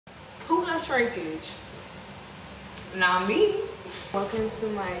that shrinkage. Not me. Welcome to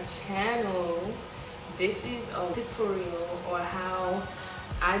my channel. This is a tutorial on how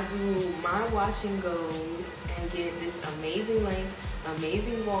I do my wash and goes and get this amazing length,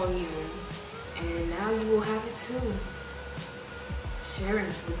 amazing volume, and now you will have it too. Sharing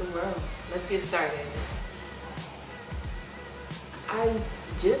with the world. Let's get started. I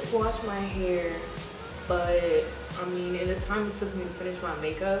just washed my hair, but I mean, in the time it took me to finish my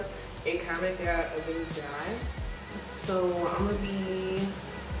makeup, it kind of got a bit dry. So I'm gonna be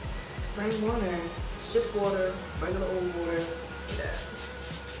spraying water. It's just water, regular old water. Yeah.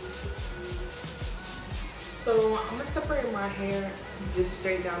 So I'm gonna separate my hair just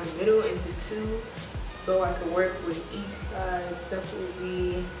straight down the middle into two, so I can work with each side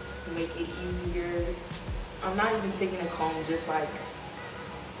separately to make it easier. I'm not even taking a comb, just like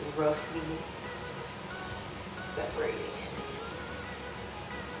roughly separating it.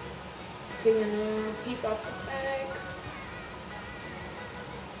 Taking a piece off the back.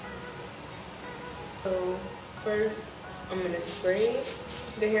 So first, I'm going to spray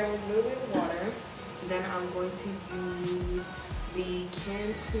the hair with a little bit of water. Then I'm going to use the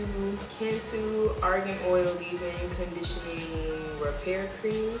Cantu Argan Oil Leave-in Conditioning Repair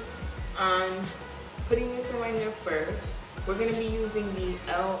Cream. I'm putting this in my hair first. We're going to be using the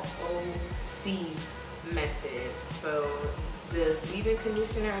LOC method. So it's the leave-in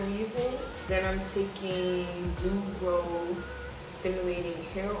conditioner I'm using. Then I'm taking Dew Grow Stimulating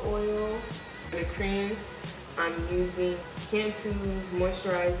Hair Oil. The cream, I'm using Cantu's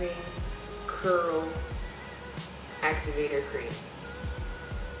Moisturizing Curl Activator Cream.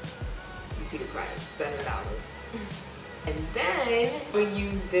 You see the price, $7. And then we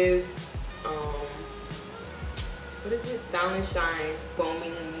use this, what is this? Style & Shine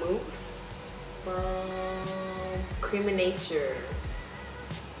Foaming Mousse from Creme of Nature.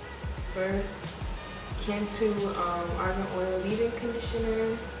 First, Cantu Argan Oil Leave-in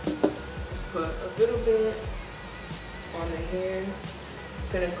Conditioner. Put a little bit on the hair.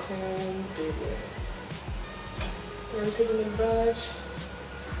 Just gonna comb through it. And I'm taking the brush,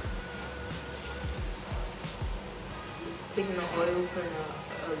 taking the oil, putting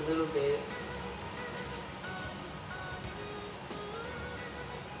a little bit.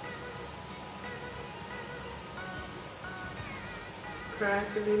 Curl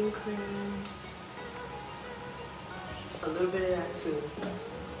activating cream. A little bit of that too.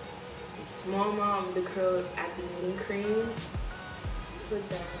 A small amount of the curl activating cream. Put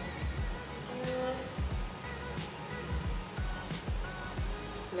that.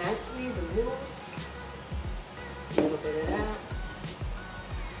 Lastly, the mousse. A little bit of that.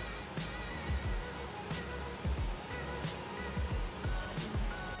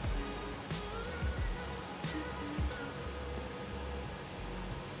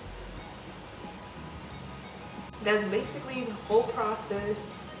 That's basically the whole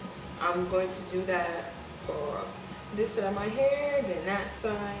process. I'm going to do that for this side of my hair, then that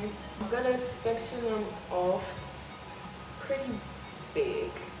side. I'm gonna section them off pretty big.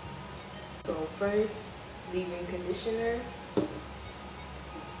 So first, leave-in conditioner.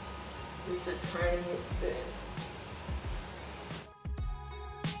 This is the tiniest bit.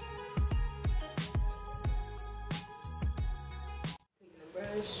 Taking the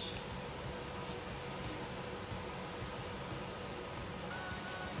brush.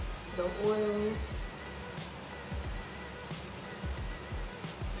 The oil.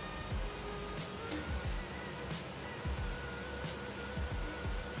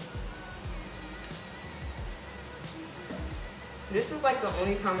 This is like the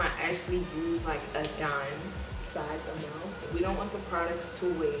only time I actually use like a dime size amount. We don't want the products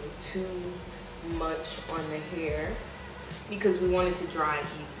to weigh too much on the hair because we want it to dry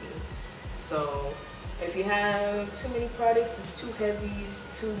easy. So if you have too many products, it's too heavy,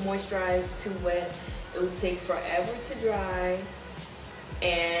 it's too moisturized, too wet, it will take forever to dry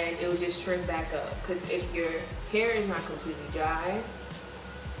and it will just shrink back up. Because if your hair is not completely dry,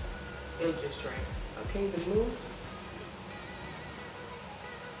 it'll just shrink. Okay, the mousse.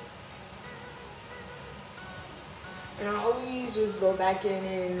 And I always just go back in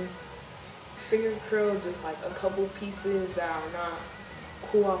and finger curl just like a couple pieces that are not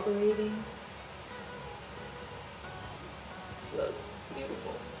cooperating. Look,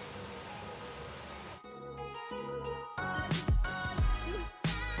 beautiful.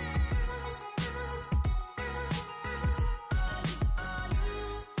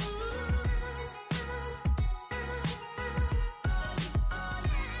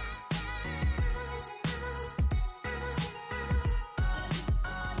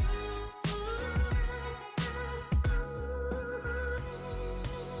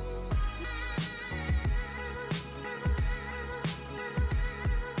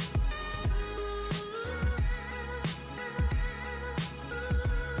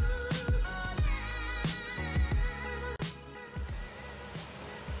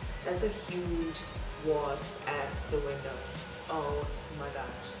 That's a huge wasp at the window. Oh my gosh.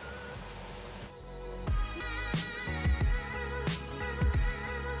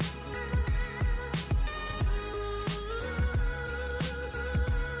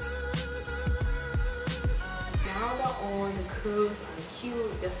 Now that all the curls are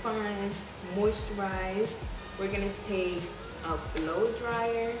cute, defined, moisturized, we're gonna take a blow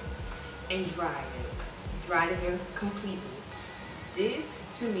dryer and dry it. Dry the hair completely. This,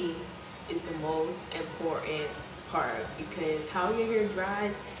 to me, is the most important part because how your hair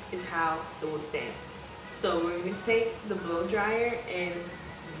dries is how it will stand. So we're gonna take the blow dryer and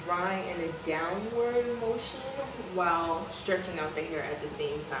dry in a downward motion while stretching out the hair at the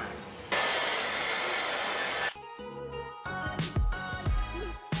same time.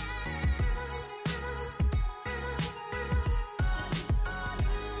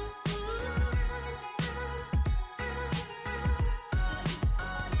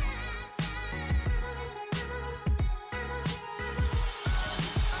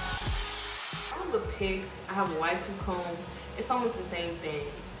 I have a Y2 comb. It's almost the same thing.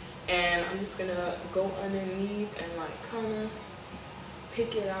 And I'm just gonna go underneath and like kind of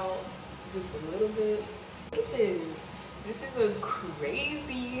pick it out just a little bit. Look at this. This is a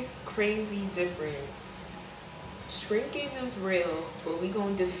crazy, crazy difference. Shrinkage is real, but we're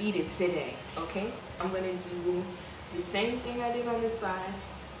gonna defeat it today, okay? I'm gonna do the same thing I did on this side,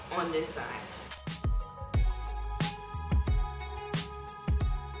 on this side.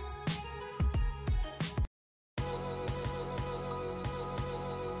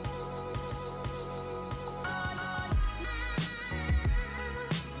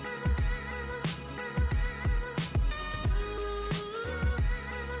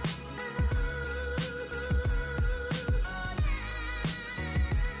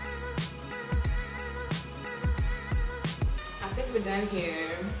 We're done here.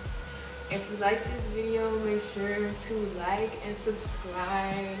 If you like this video, make sure to like and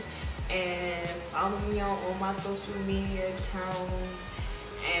subscribe and follow me on all my social media accounts,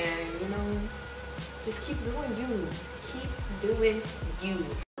 and you know, just keep doing you. Keep doing you.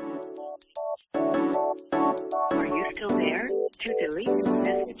 Are you still there to delete?